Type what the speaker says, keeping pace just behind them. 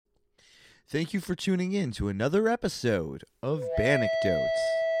Thank you for tuning in to another episode of Banecdotes.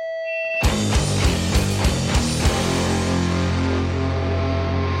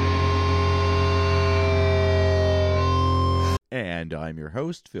 And I'm your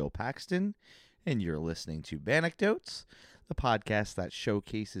host, Phil Paxton, and you're listening to Banecdotes, the podcast that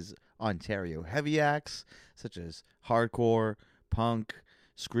showcases Ontario heavy acts such as hardcore, punk,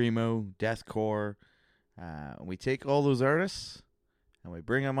 screamo, deathcore. We take all those artists and we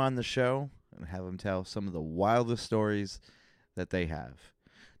bring them on the show and have them tell some of the wildest stories that they have.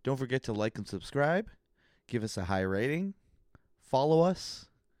 Don't forget to like and subscribe, give us a high rating, follow us,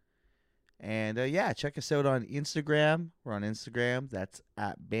 and check us out on Instagram. We're on Instagram. That's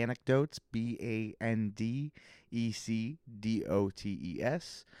at Banecdotes, BANDECDOTES.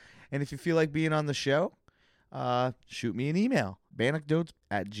 And if you feel like being on the show, shoot me an email,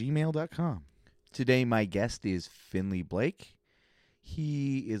 banecdotes@gmail.com. Today, my guest is Finley Blake.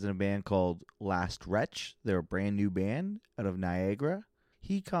 He is in a band called Last Wretch. They're a brand new band out of Niagara.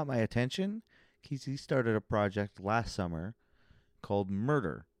 He caught my attention because he started a project last summer called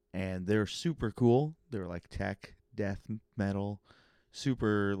Murder. And they're super cool. They're like tech, death metal,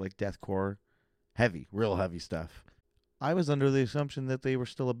 super like deathcore, heavy, real heavy stuff. I was under the assumption that they were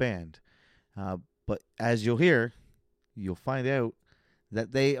still a band. But as you'll hear, you'll find out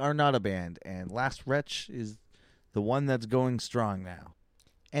that they are not a band. And Last Wretch is the one that's going strong now.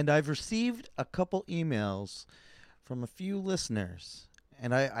 And I've received a couple emails from a few listeners.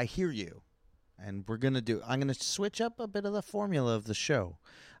 And I hear you. And I'm going to switch up a bit of the formula of the show.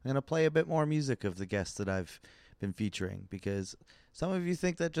 I'm going to play a bit more music of the guests that I've been featuring, because some of you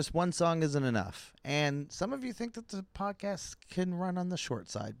think that just one song isn't enough. And some of you think that the podcast can run on the short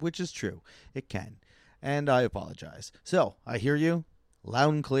side, which is true. It can. And I apologize. So I hear you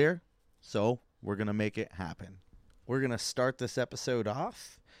loud and clear. So we're going to make it happen. We're going to start this episode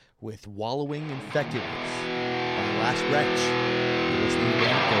off with Wallowing Infected by Last Wretch. You're listening to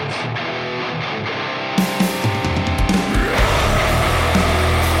Banecdotes.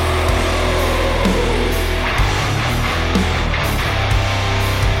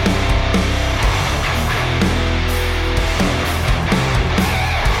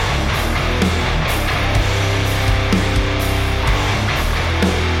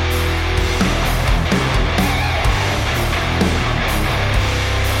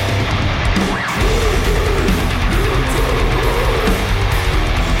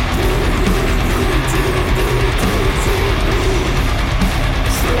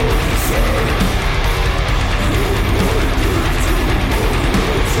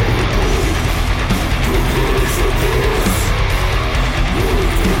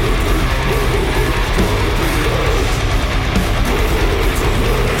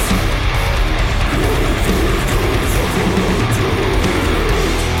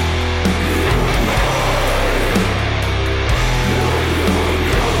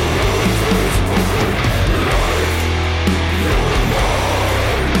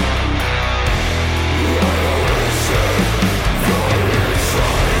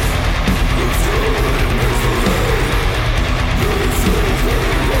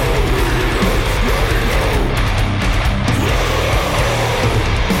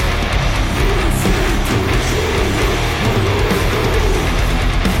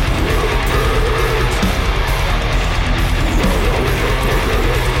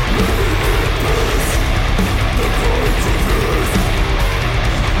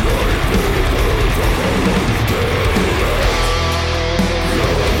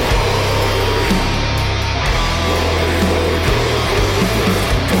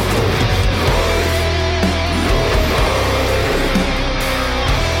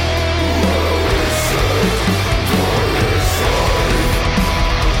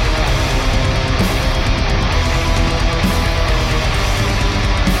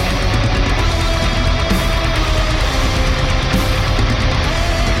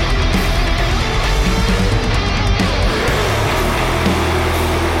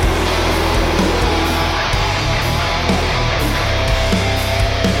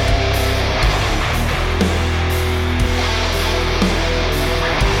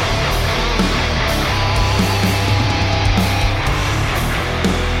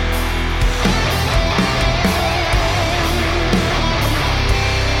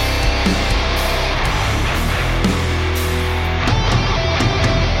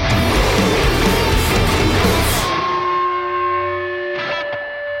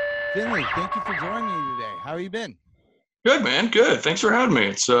 Finley, thank you for joining me today. How have you been? Good, man. Good. Thanks for having me.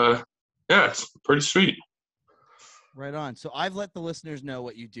 It's pretty sweet. Right on. So I've let the listeners know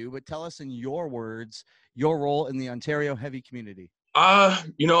what you do, but tell us in your words, your role in the Ontario heavy community.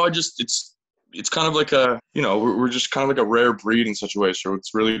 It's it's kind of like a, we're just kind of like a rare breed in such a way. So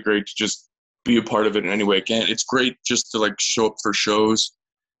it's really great to just be a part of it in any way I can. It's great just to like show up for shows,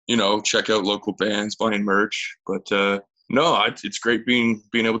 check out local bands, buying merch. But no, it's great being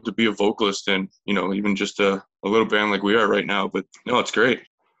able to be a vocalist and, even just a little band like we are right now. But no, it's great.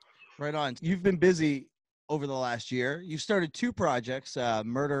 Right on. You've been busy over the last year. You started 2 projects,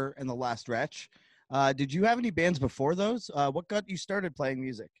 Murder and The Last Wretch. Did you have any bands before those? What got you started playing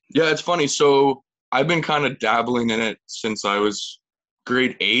music? Yeah, it's funny. So I've been kind of dabbling in it since I was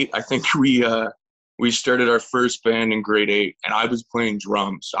grade 8. I think we started our first band in grade 8, and I was playing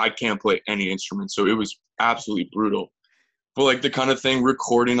drums. I can't play any instrument, so it was absolutely brutal. But like the kind of thing,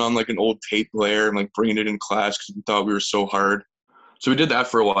 recording on like an old tape player and like bringing it in class because we thought we were so hard. So we did that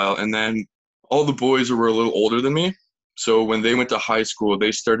for a while, and then all the boys were a little older than me. So when they went to high school,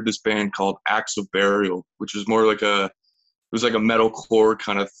 they started this band called Acts of Burial, which was more like it was like a metalcore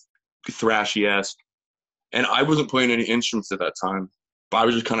kind of thrashy-esque. And I wasn't playing any instruments at that time, but I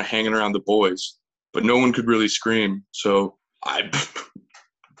was just kind of hanging around the boys. But no one could really scream, so I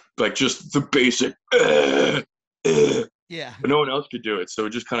like just the basic. Yeah. But no one else could do it, so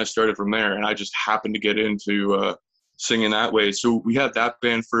it just kind of started from there. And I just happened to get into singing that way. So we had that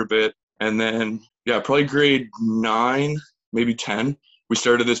band for a bit, and then probably grade 9, maybe 10, we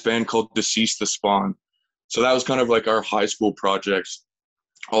started this band called Deceased the Spawn. So that was kind of like our high school projects.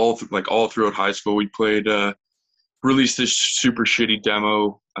 All throughout high school, we played, released this super shitty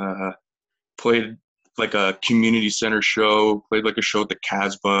demo, played like a community center show, played like a show at the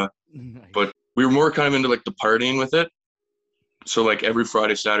Casbah, Nice. but we were more kind of into like the partying with it. So like every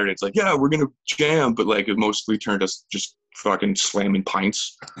Friday, Saturday, it's like, yeah, we're going to jam, but like it mostly turned us just fucking slamming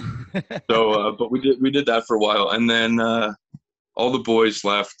pints. So, but we did that for a while. And then all the boys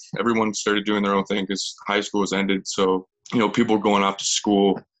left. Everyone started doing their own thing because high school was ended. So, people were going off to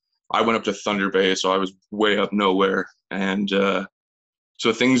school. I went up to Thunder Bay, so I was way up nowhere. And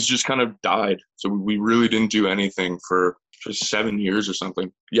so things just kind of died. So we really didn't do anything for 7 years or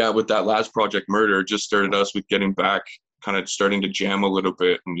something. Yeah, with that last project, Murder, it just started us with getting back, kind of starting to jam a little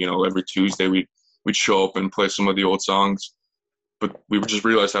bit. And, every Tuesday we'd show up and play some of the old songs. But we just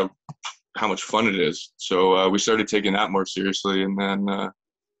realized how much fun it is. So we started taking that more seriously. And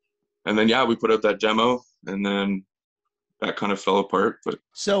then, we put out that demo, and then that kind of fell apart. But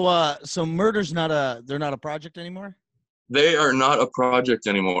So Murder's they're not a project anymore? they are not a project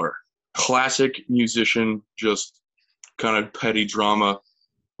anymore. Classic musician, just kind of petty drama,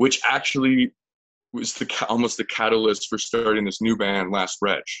 which actually was almost the catalyst for starting this new band, Last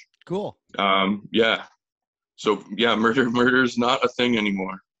Wretch. Cool. Yeah. So yeah, Murder's not a thing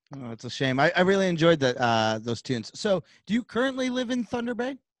anymore. Oh, it's a shame. I really enjoyed those tunes. So do you currently live in Thunder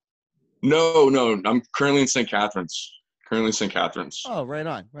Bay? No, I'm currently in St. Catharines. Oh, right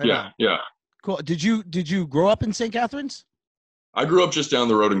on. Yeah. Cool. Did you grow up in St. Catharines? I grew up just down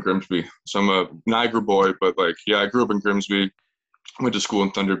the road in Grimsby. So I'm a Niagara boy, but I grew up in Grimsby, went to school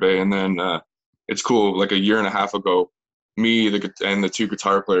in Thunder Bay, and then it's cool. Like a year and a half ago, me and the 2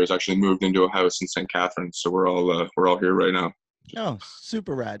 guitar players actually moved into a house in St. Catharines. So we're all here right now. Oh,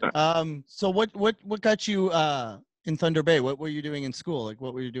 super rad. So what got you in Thunder Bay? What were you doing in school? Like,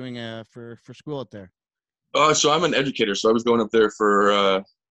 what were you doing for school up there? So I'm an educator, so I was going up there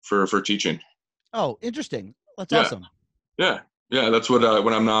for teaching. Oh, interesting. That's awesome. Yeah. That's what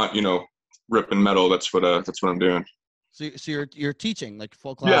when I'm not, ripping metal. That's what I'm doing. So you're teaching like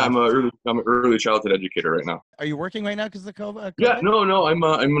full class. Yeah, I'm an early childhood educator right now. Are you working right now because of the COVID? Yeah, no,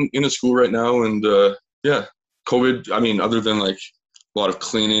 I'm in a school right now, and COVID. I mean, other than like a lot of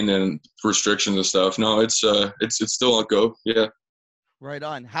cleaning and restrictions and stuff, no, it's still on go. Yeah. Right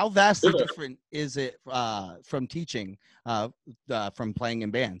on. How vastly different is it from teaching, from playing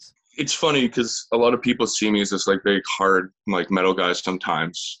in bands? It's funny because a lot of people see me as this like big hard like metal guy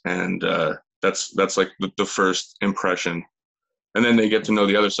sometimes, and that's like the first impression, and then they get to know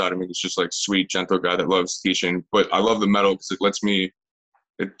the other side of me. It's just like sweet, gentle guy that loves teaching. But I love the metal because it lets me.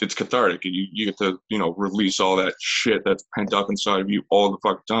 It's cathartic. You get to release all that shit that's pent up inside of you all the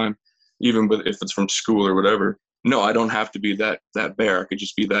fucking time, even if it's from school or whatever. No, I don't have to be that bear. I could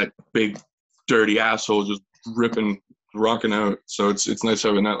just be that big, dirty asshole just ripping, rocking out. So it's nice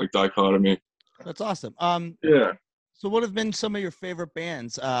having that like dichotomy. That's awesome. Yeah. So what have been some of your favorite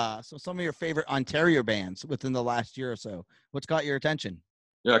bands? So some of your favorite Ontario bands within the last year or so. What's got your attention?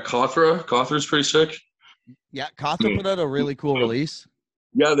 Yeah, Cothra's pretty sick. Yeah, Cothra put out a really cool release.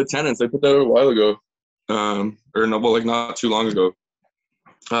 Yeah, the Tenants, they put that out a while ago. Not too long ago.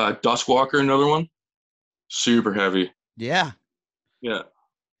 Duskwalker, another one. Super heavy. Yeah. Yeah.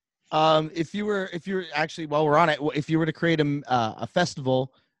 If you were actually, while we're on it, if you were to create a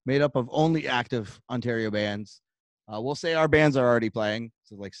festival made up of only active Ontario bands. We'll say our bands are already playing,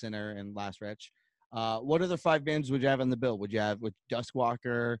 so like Sinner and Last Wretch. What other 5 bands would you have on the bill? Would you have with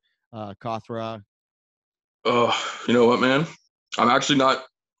Duskwalker, Kothra? Oh, you know what, man? I'm actually not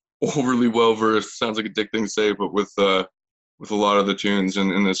overly well versed. Sounds like a dick thing to say, but with a lot of the tunes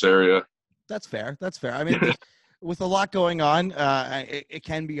in this area. That's fair. That's fair. I mean, with a lot going on, it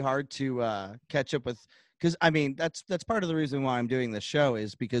can be hard to catch up with. Because I mean, that's part of the reason why I'm doing this show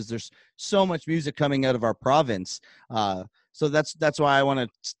is because there's so much music coming out of our province. So that's why I want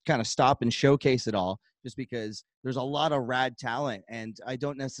to kind of stop and showcase it all, just because there's a lot of rad talent, and I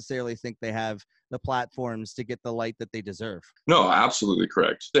don't necessarily think they have the platforms to get the light that they deserve. No, absolutely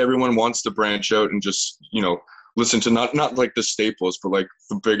correct. Everyone wants to branch out and just, listen to not like the staples, but like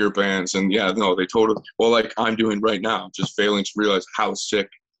the bigger bands. And yeah, no, they totally, well, like I'm doing right now, just failing to realize how sick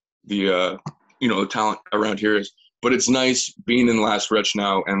the the talent around here is. But it's nice being in Last Wretch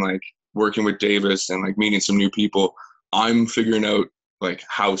now and like working with Davis and like meeting some new people. I'm figuring out like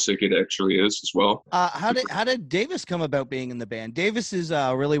how sick it actually is as well. How did Davis come about being in the band? Davis is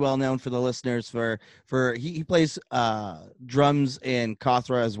really well known for the listeners for he plays drums in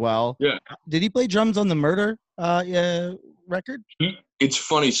Kothra as well. Yeah. Did he play drums on the Murder record? It's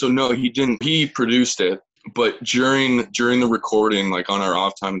funny. So no, he didn't. He produced it, but during the recording, like on our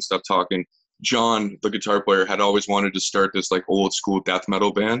off time and stuff, talking, John, the guitar player, had always wanted to start this like old school death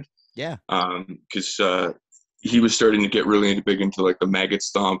metal band. Yeah. Because he was starting to get really big into like the Maggot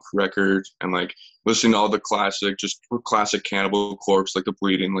Stomp record and like listening to all the classic Cannibal Corpse, like the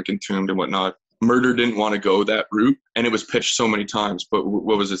Bleeding, like Entombed and whatnot. Murder didn't want to go that route, and it was pitched so many times. But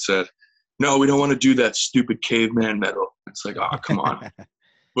what was it said? No, we don't want to do that stupid caveman metal. It's like, oh, come on.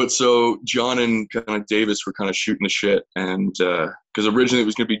 But so John and kind of Davis were kind of shooting the shit, and because originally it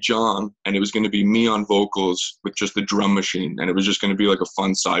was going to be John and it was going to be me on vocals with just the drum machine, and it was just going to be like a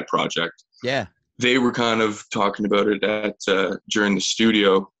fun side project. Yeah. They were kind of talking about it at during the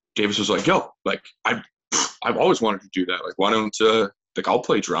studio. Davis was like, "Yo, like I've always wanted to do that. Like, why don't like I'll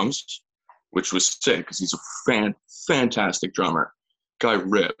play drums," which was sick because he's a fantastic drummer. Guy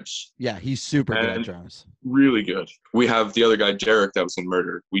rips. Yeah, he's super good at drums. Really good. We have the other guy, Derek, that was in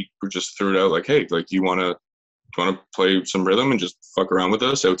Murder. We were just threw it out like, "Hey, like, do you want to play some rhythm and just fuck around with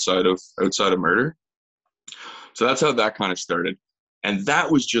us outside of Murder?" So that's how that kind of started. And that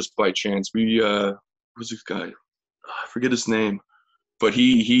was just by chance. We was this guy, I forget his name, but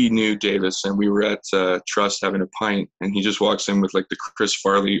he knew Davis, and we were at Trust having a pint, and he just walks in with like the Chris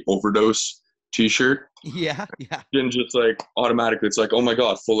Farley Overdose T-shirt. Yeah. And just like automatically, it's like, oh my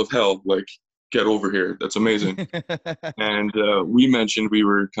God, Full of Hell, like get over here, that's amazing. And we mentioned we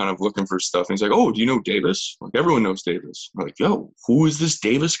were kind of looking for stuff, and he's like, oh, do you know Davis? Like everyone knows Davis. We're like, yo, who is this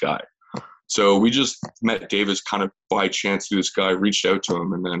Davis guy? So we just met Davis kind of by chance through this guy, reached out to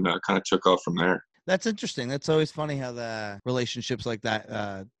him, and then kind of took off from there. That's interesting. That's always funny how the relationships like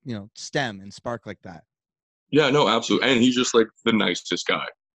that, stem and spark like that. Yeah, no, absolutely. And he's just like the nicest guy.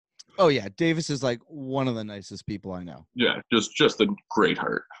 Oh yeah, Davis is like one of the nicest people I know. Yeah, just a great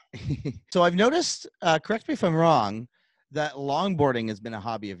heart. So I've noticed, correct me if I'm wrong, that longboarding has been a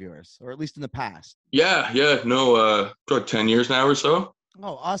hobby of yours, or at least in the past. Yeah, no, about 10 years now or so.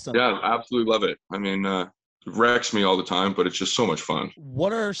 Oh, awesome. Yeah, absolutely love it. I mean, it wrecks me all the time, but it's just so much fun.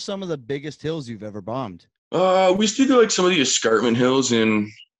 What are some of the biggest hills you've ever bombed? We used to do like some of the escarpment hills in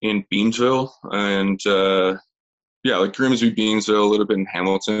Beamsville, and like Grimsby, Beamsville, a little bit in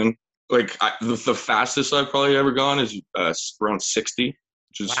Hamilton. Like the fastest I've probably ever gone is around 60,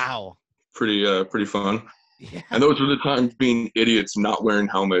 which is pretty fun. Yeah. And those were the times being idiots, not wearing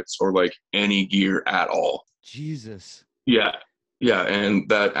helmets or like any gear at all. Jesus. Yeah, and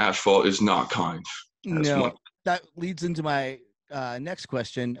that asphalt is not kind. No, that leads into my next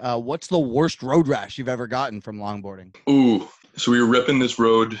question. What's the worst road rash you've ever gotten from longboarding? Ooh, so we were ripping this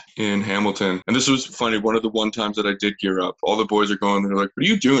road in Hamilton, and this was funny. One of the times that I did gear up, all the boys are going, they're like, what are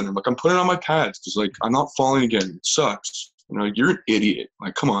you doing? I'm like, I'm putting on my pads because like I'm not falling again. It sucks. You're an idiot.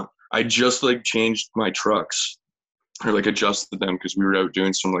 Like, come on. I just like changed my trucks or like adjusted them because we were out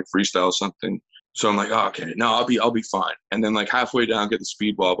doing some like freestyle something. So I'm like, oh, okay, no, I'll be fine. And then like halfway down, get the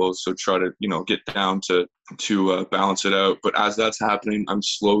speed wobbles. So try to, get down to balance it out. But as that's happening, I'm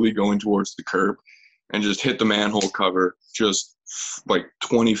slowly going towards the curb and just hit the manhole cover, just like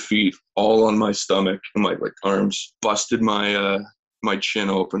 20 feet, all on my stomach and my like arms, busted my my chin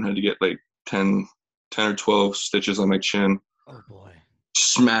open, had to get like 10 or 12 stitches on my chin. Oh boy.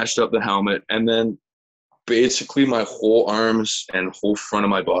 Smashed up the helmet. And then basically my whole arms and whole front of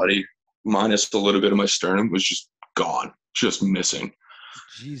my body, minus a little bit of my sternum, was just gone, just missing.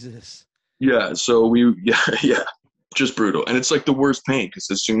 Jesus. Yeah. So yeah. just brutal. And it's like the worst pain because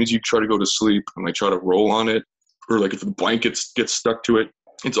as soon as you try to go to sleep and like try to roll on it, or like if the blanket gets stuck to it,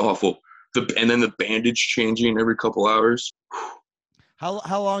 it's awful. And then the bandage changing every couple hours.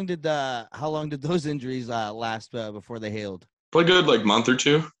 How long did those injuries last before they healed? Probably good like month or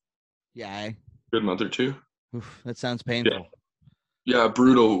two. Yeah. Good month or two. Oof, that sounds painful. Yeah,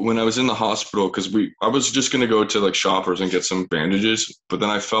 brutal. When I was in the hospital, because I was just gonna go to like Shoppers and get some bandages, but then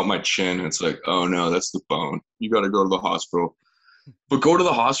I felt my chin, and it's like, oh no, that's the bone. You got to go to the hospital. But go to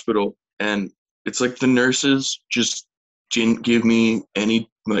the hospital, and it's like the nurses just didn't give me any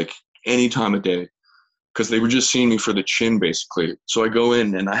time of day, because they were just seeing me for the chin basically. So I go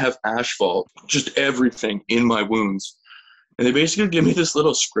in and I have asphalt, just everything in my wounds. And they basically give me this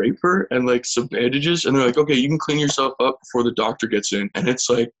little scraper and like some bandages. And they're like, okay, you can clean yourself up before the doctor gets in. And it's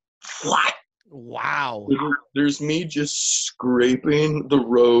like, what? Wow. There's me just scraping the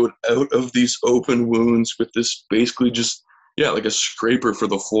road out of these open wounds with this basically just, like a scraper for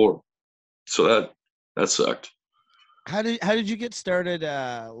the floor. So that sucked. How did you get started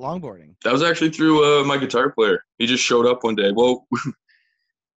longboarding? That was actually through my guitar player. He just showed up one day. Well,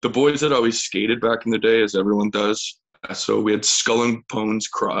 the boys had always skated back in the day, as everyone does. So we had Skull and Bones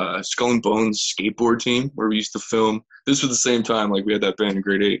skateboard team where we used to film. This was the same time, like we had that band in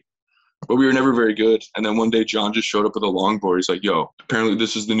grade 8. But we were never very good. And then one day John just showed up with a longboard. He's like, yo, apparently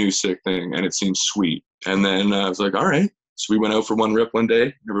this is the new sick thing and it seems sweet. And then I was like, all right. So we went out for one rip one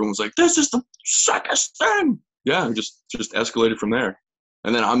day. Everyone was like, this is the sickest thing. Yeah, and just escalated from there.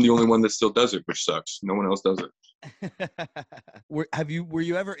 And then I'm the only one that still does it, which sucks. No one else does it. Were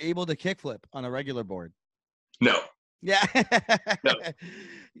you ever able to kickflip on a regular board? No. Yeah. No.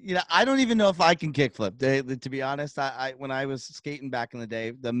 I don't even know if I can kickflip. To be honest, I when I was skating back in the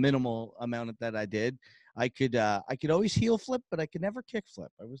day, the minimal amount that I did, I could always heel flip, but I could never kickflip.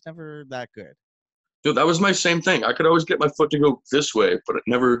 I was never that good. Dude, that was my same thing. I could always get my foot to go this way, but it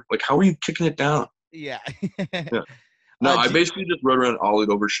never, like, how are you kicking it down? Yeah. Yeah. No, I basically just rode around ollied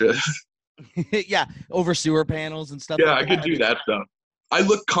over shit. Yeah, over sewer panels and stuff. Yeah, like I could do that stuff. I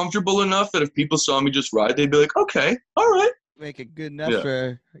look comfortable enough that if people saw me just ride, they'd be like, okay, all right. Make it good enough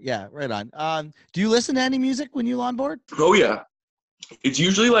for, right on. Do you listen to any music when you longboard? Oh, yeah. It's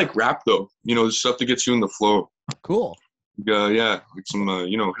usually like rap, though. The stuff that gets you in the flow. Cool. Yeah, like some,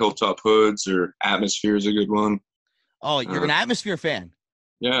 Hilltop Hoods or Atmosphere is a good one. Oh, you're an Atmosphere fan?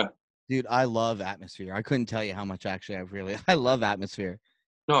 Yeah. Dude, I love Atmosphere. I couldn't tell you how much actually I love Atmosphere.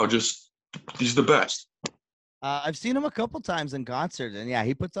 No, he's the best. I've seen him a couple times in concert, and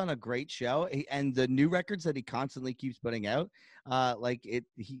he puts on a great show. And the new records that he constantly keeps putting out,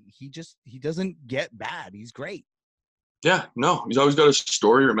 he doesn't get bad. He's great. Yeah, no, he's always got a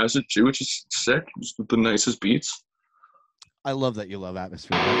story or message too, which is sick. Just with the nicest beats. I love that you love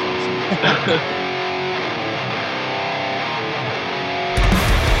Atmosphere. That's awesome.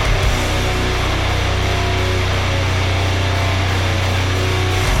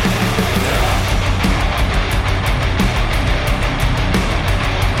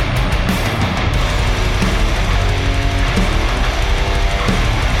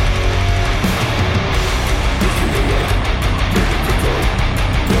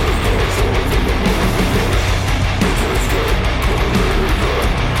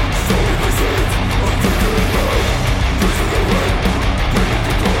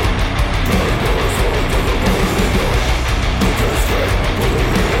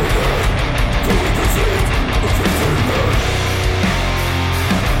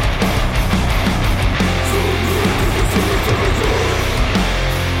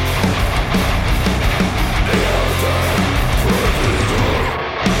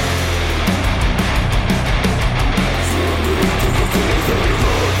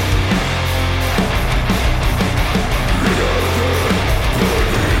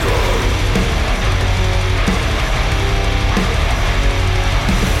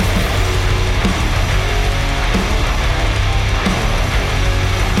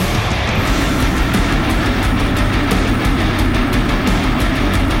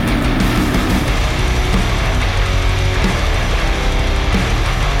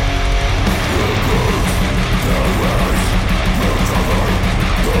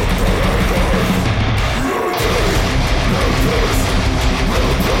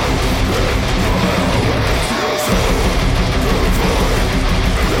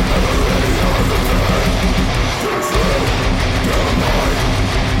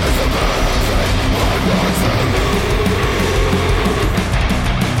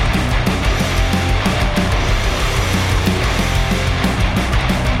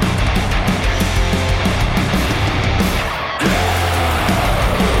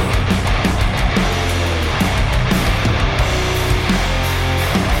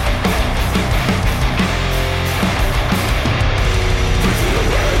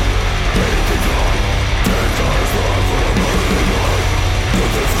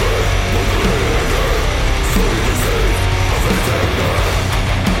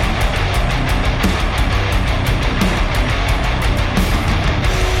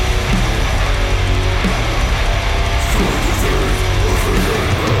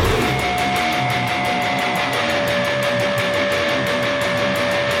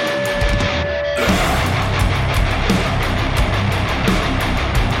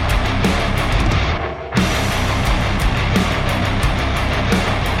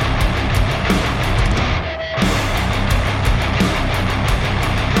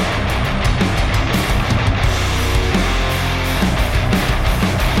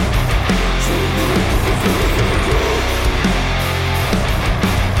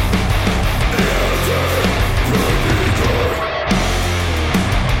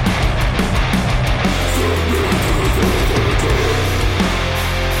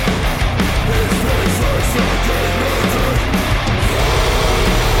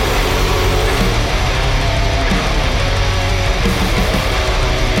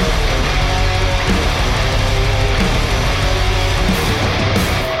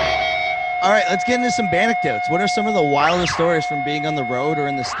 let's get into some anecdotes. What are some of the wildest stories from being on the road or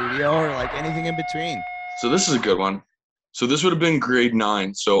in the studio or like anything in between? So this is a good one. So this would have been grade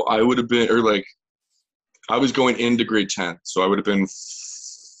 9. So I would have been, or like, I was going into grade 10. So I would have been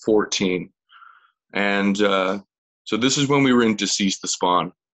 14. And so this is when we were in Deceased the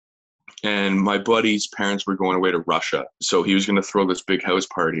Spawn. And my buddy's parents were going away to Russia. So he was going to throw this big house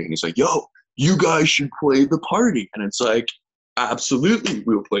party. And he's like, yo, you guys should play the party. And it's like, absolutely,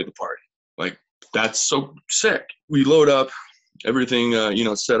 we'll play the party. Like, that's so sick. We load up, everything,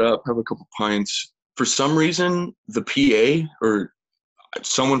 set up, have a couple pints. For some reason, the PA or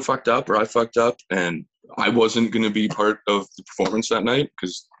someone fucked up or I fucked up, and I wasn't going to be part of the performance that night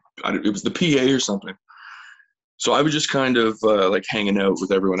because it was the PA or something. So I was just kind of like hanging out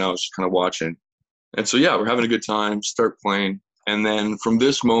with everyone else, just kind of watching. And so, yeah, we're having a good time, start playing. And then from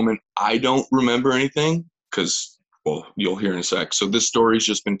this moment, I don't remember anything because, well, you'll hear in a sec. So this story's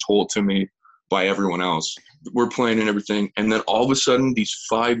just been told to me by everyone else. We're playing and everything. And then all of a sudden, these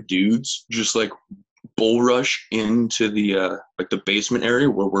 5 dudes just like bull rush into the like the basement area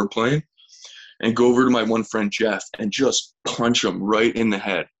where we're playing and go over to my one friend, Jeff, and just punch him right in the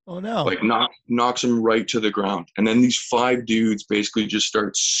head. Oh, no. Like knocks him right to the ground. And then these 5 dudes basically just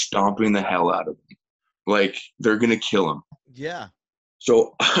start stomping the hell out of him. Like they're going to kill him. Yeah.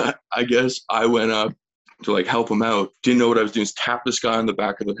 So I guess I went up to like help him out. Didn't know what I was doing. Just tapped this guy on the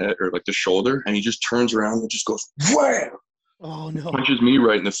back of the head or like the shoulder. And he just turns around and just goes, wham! Oh, no. Punches me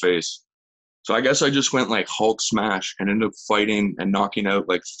right in the face. So I guess I just went like Hulk smash and ended up fighting and knocking out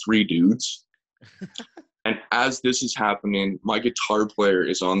like 3 dudes. And as this is happening, my guitar player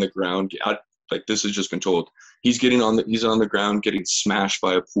is on the ground. Like this has just been told. He's on the ground getting smashed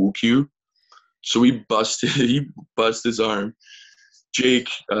by a pool cue. So he bust his arm. Jake,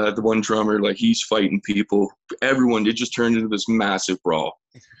 the one drummer, like he's fighting people. Everyone, it just turned into this massive brawl.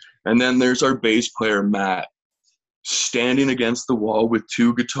 And then there's our bass player, Matt, standing against the wall with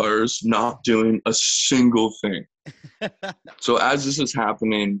 2 guitars, not doing a single thing. So as this is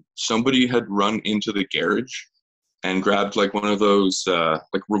happening, somebody had run into the garage and grabbed like one of those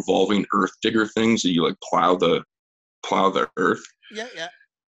like revolving earth digger things that you like plow the earth. Yeah.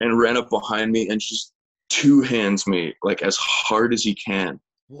 And ran up behind me and just 2 hands me like as hard as he can.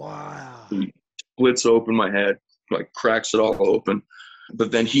 Wow. He splits open my head, like cracks it all open.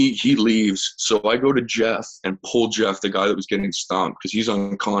 But then he leaves. So I go to Jeff and pull Jeff, the guy that was getting stomped, because he's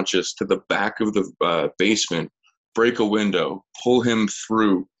unconscious, to the back of the basement, break a window, pull him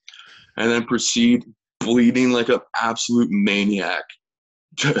through, and then proceed bleeding like an absolute maniac,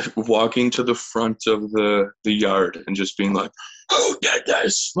 walking to the front of the yard and just being like, who did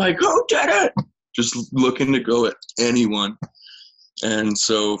this? Like, who did it? Just looking to go at anyone. And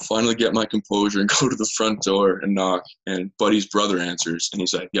so finally get my composure and go to the front door and knock, and Buddy's brother answers and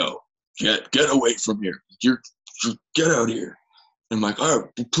he's like, yo, get away from here. You're get out here. And I'm like, oh,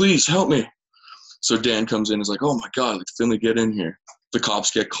 please help me. So Dan comes in and is like, oh my God, like Finley, get in here. The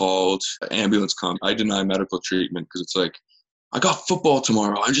cops get called, ambulance comes. I deny medical treatment because it's like, I got football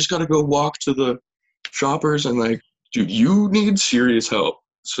tomorrow. I just got to go walk to the shoppers and like, dude, you need serious help.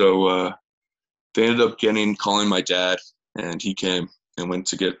 So they ended up calling my dad, and he came and went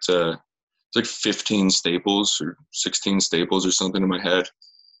to get it's like 15 staples or 16 staples or something in my head.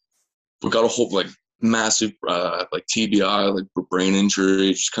 We got a whole like massive like TBI, like brain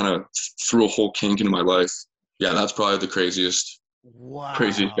injury, just kind of threw a whole kink into my life. Yeah, that's probably the craziest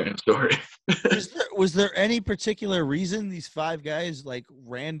band story. was there any particular reason these 5 guys like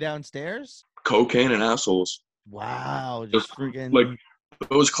ran downstairs? Cocaine and assholes. Wow, just freaking like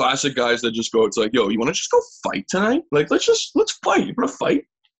those classic guys that just go, it's like, yo, you want to just go fight tonight? Like, let's fight. You want to fight?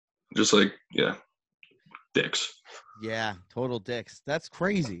 Just like, yeah, dicks. Yeah, total dicks. That's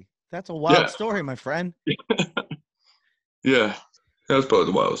crazy. That's a wild story, my friend. Yeah, that was probably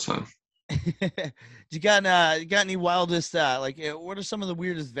the wildest time. You got any wildest what are some of the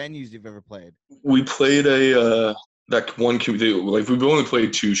weirdest venues you've ever played? We played that one like we've only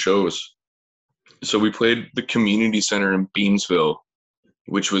played 2 shows. So we played the community center in Beamsville,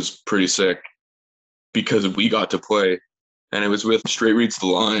 which was pretty sick because we got to play, and it was with Straight Reads the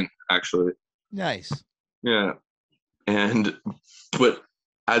Line, actually. Nice. Yeah. But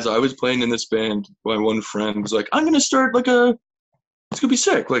as I was playing in this band, my one friend was like, I'm going to start it's going to be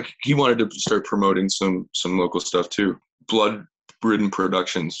sick. Like he wanted to start promoting some local stuff too. Blood Ridden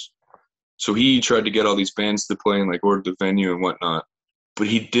Productions. So he tried to get all these bands to play and like order the venue and whatnot. But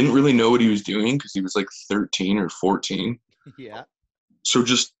he didn't really know what he was doing because he was like 13 or 14. Yeah. So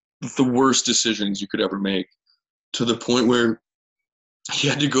just the worst decisions you could ever make, to the point where he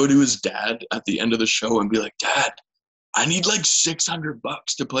had to go to his dad at the end of the show and be like, Dad, I need like $600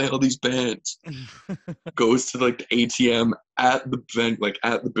 to play all these bands. Goes to like the ATM at the event, like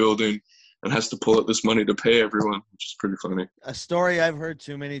at the building, and has to pull out this money to pay everyone, which is pretty funny. A story I've heard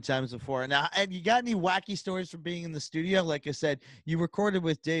too many times before. Now, have you got any wacky stories from being in the studio? Like I said, you recorded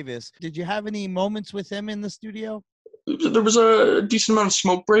with Davis. Did you have any moments with him in the studio? There was a decent amount of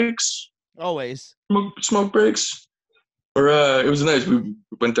smoke breaks. Always. Smoke breaks. Or it was nice. We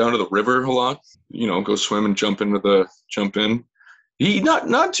went down to the river a lot. You know, go swim and jump in. He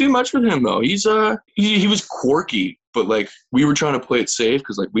not too much with him though. He was quirky, but like we were trying to play it safe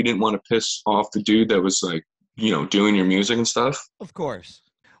because like we didn't want to piss off the dude that was like, you know, doing your music and stuff. Of course.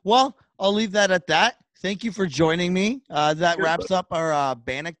 Well, I'll leave that at that. Thank you for joining me. That wraps up our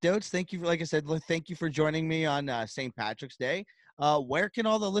Banecdotes. Thank you, like I said, thank you for joining me on St. Patrick's Day. Where can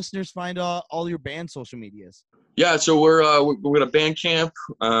all the listeners find all your band social medias? Yeah, so we're at a Bandcamp.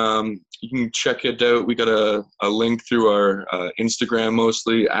 You can check it out. We got a link through our Instagram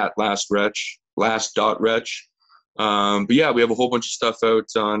mostly at last.wretch. But yeah, we have a whole bunch of stuff out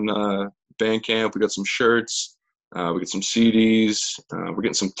on Bandcamp. We got some shirts. We got some CDs. We're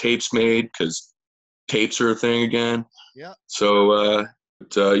getting some tapes made because tapes are a thing again. Yeah. So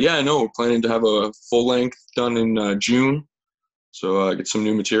we're planning to have a full length done in June. So get some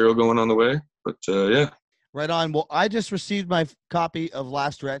new material going on the way. But yeah. Right on. Well, I just received my copy of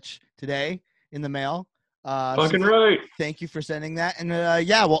Last Wretch today in the mail. Fucking right. Thank you for sending that. And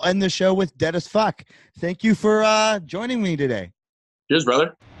we'll end the show with Dead as Fuck. Thank you for joining me today. Cheers,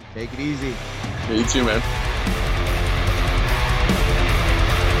 brother. Take it easy. Yeah, you too, man.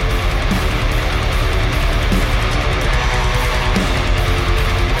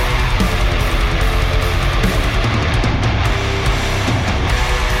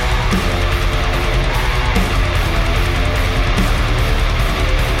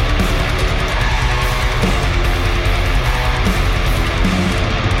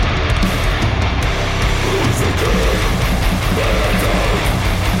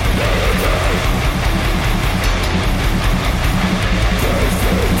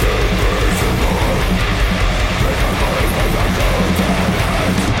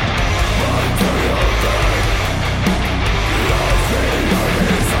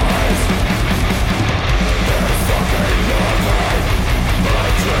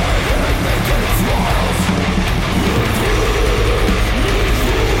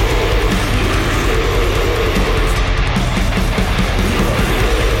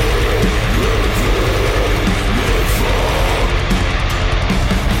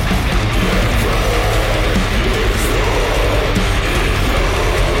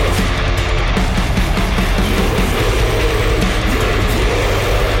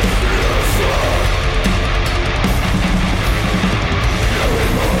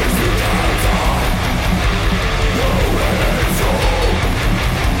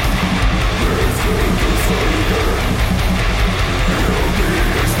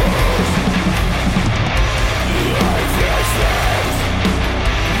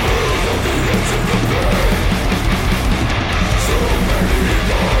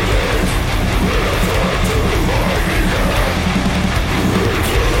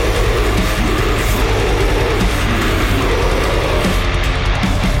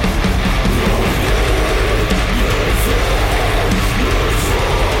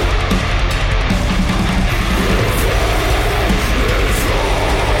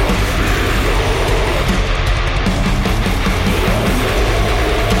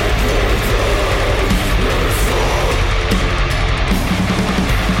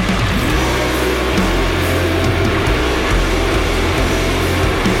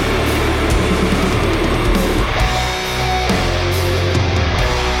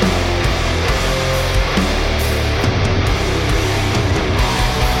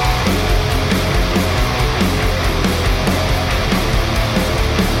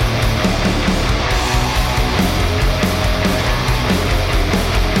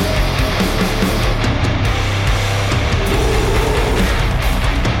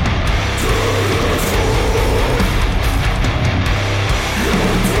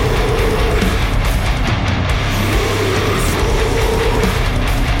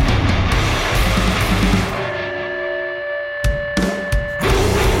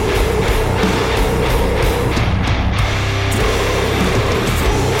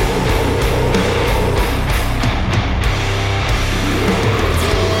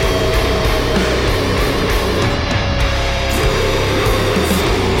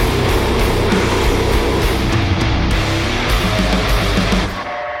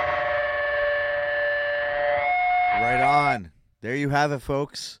 There you have it,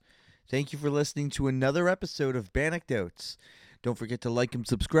 folks. Thank you for listening to another episode of Banecdotes. Don't forget to like and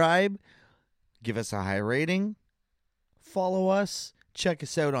subscribe. Give us a high rating. Follow us. Check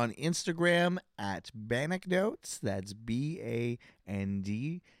us out on Instagram at Banecdotes. That's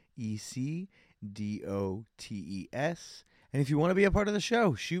BANDECDOTES. And if you want to be a part of the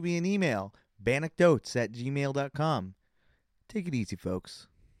show, shoot me an email, banecdotes@gmail.com. Take it easy, folks.